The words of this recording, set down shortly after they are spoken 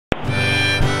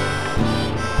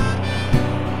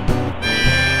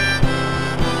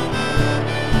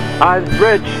Hi, this is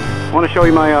Rich. I want to show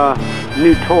you my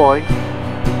new toy.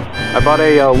 I bought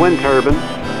a wind turbine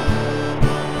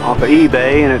off of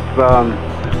eBay, and it's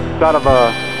out of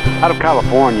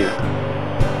California,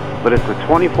 but it's a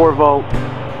 24 volt,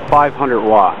 500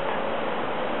 watt,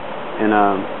 and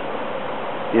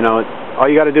you know, all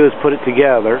you got to do is put it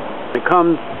together. It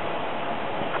comes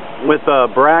with a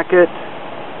bracket,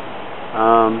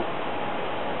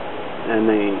 and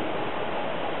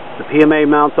the PMA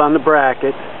mounts on the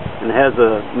bracket, and it has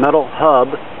a metal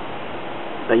hub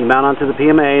that you mount onto the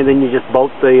PMA, and then you just bolt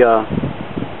the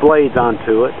blades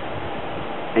onto it,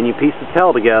 and you piece the tail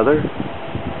together,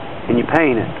 and you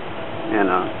paint it, and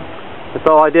that's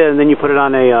all I did. And then you put it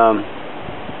on a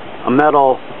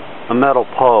metal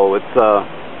pole. It's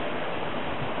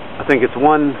I think it's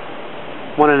one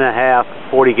and a half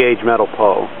 40 gauge metal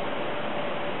pole,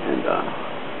 and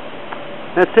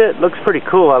that's it. Looks pretty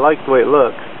cool. I like the way it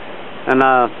looks. And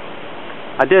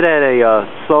I did add a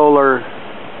solar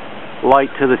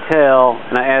light to the tail,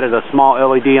 and I added a small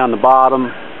LED on the bottom,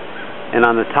 and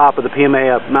on the top of the PMA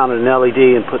I mounted an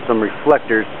LED and put some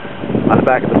reflectors on the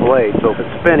back of the blade, so if it's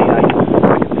spinning I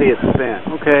can see it spin.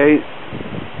 Okay,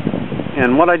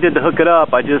 and what I did to hook it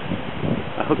up, I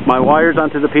hooked my wires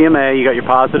onto the PMA. You got your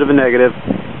positive and negative,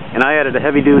 and I added a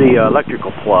heavy-duty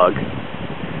electrical plug,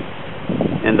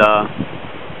 and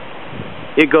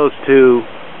it goes to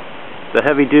the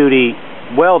heavy-duty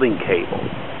welding cable,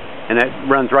 and it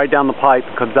runs right down the pipe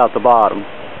and comes out the bottom.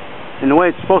 And the way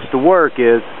it's supposed to work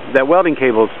is that welding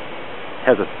cable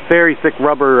has a very thick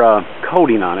rubber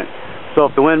coating on it, so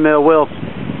if the windmill will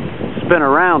spin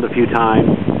around a few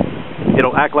times,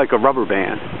 it'll act like a rubber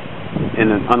band and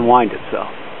then unwind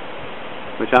itself,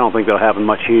 which I don't think that'll happen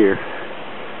much here,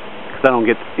 because I don't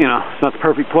get, you know, it's not the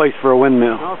perfect place for a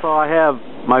windmill. Also, I have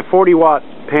my 40 watt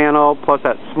panel plus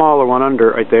that smaller one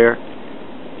under right there.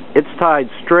 It's tied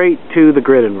straight to the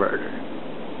grid inverter,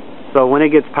 so when it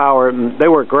gets power, they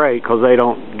work great because they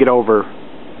don't get over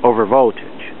voltage.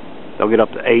 They'll get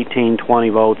up to 18, 20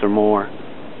 volts or more.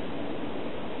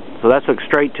 So that's hooked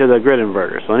straight to the grid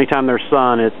inverter. So anytime there's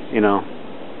sun, it's, you know,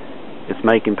 it's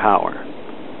making power.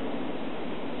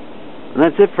 And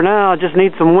that's it for now. I just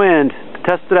need some wind to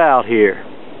test it out here.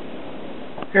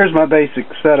 Here's my basic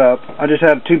setup. I just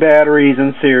have 2 batteries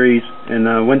in series,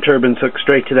 and wind turbines hooked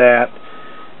straight to that.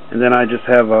 And then I just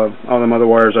have all them other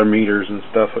wires are meters and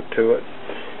stuff hooked to it.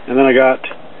 And then I got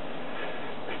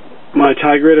my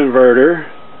tie-grid inverter,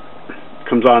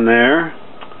 comes on there.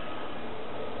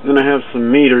 Then I have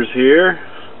some meters here,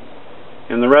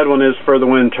 and the red one is for the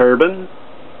wind turbine,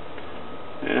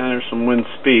 and there's some wind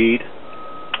speed.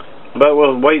 But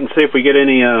we'll wait and see if we get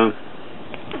any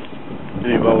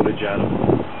voltage out of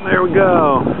it. There we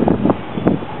go.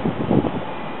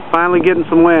 Finally getting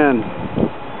some wind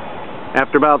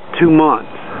after about 2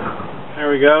 months. There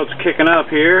we go. It's kicking up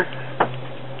here.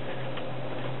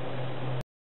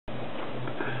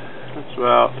 That's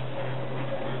about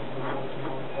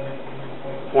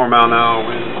 4 mile an hour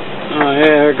wind. Oh yeah,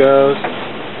 there it goes.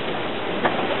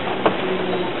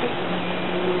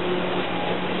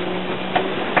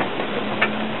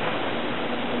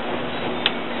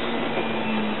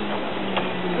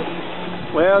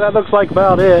 Well, that looks like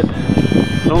about it.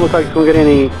 Don't look like it's going to get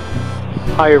any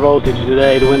higher voltage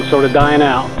today. The wind's sort of dying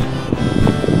out.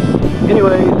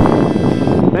 Anyways,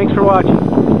 thanks for watching.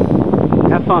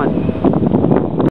 Have fun.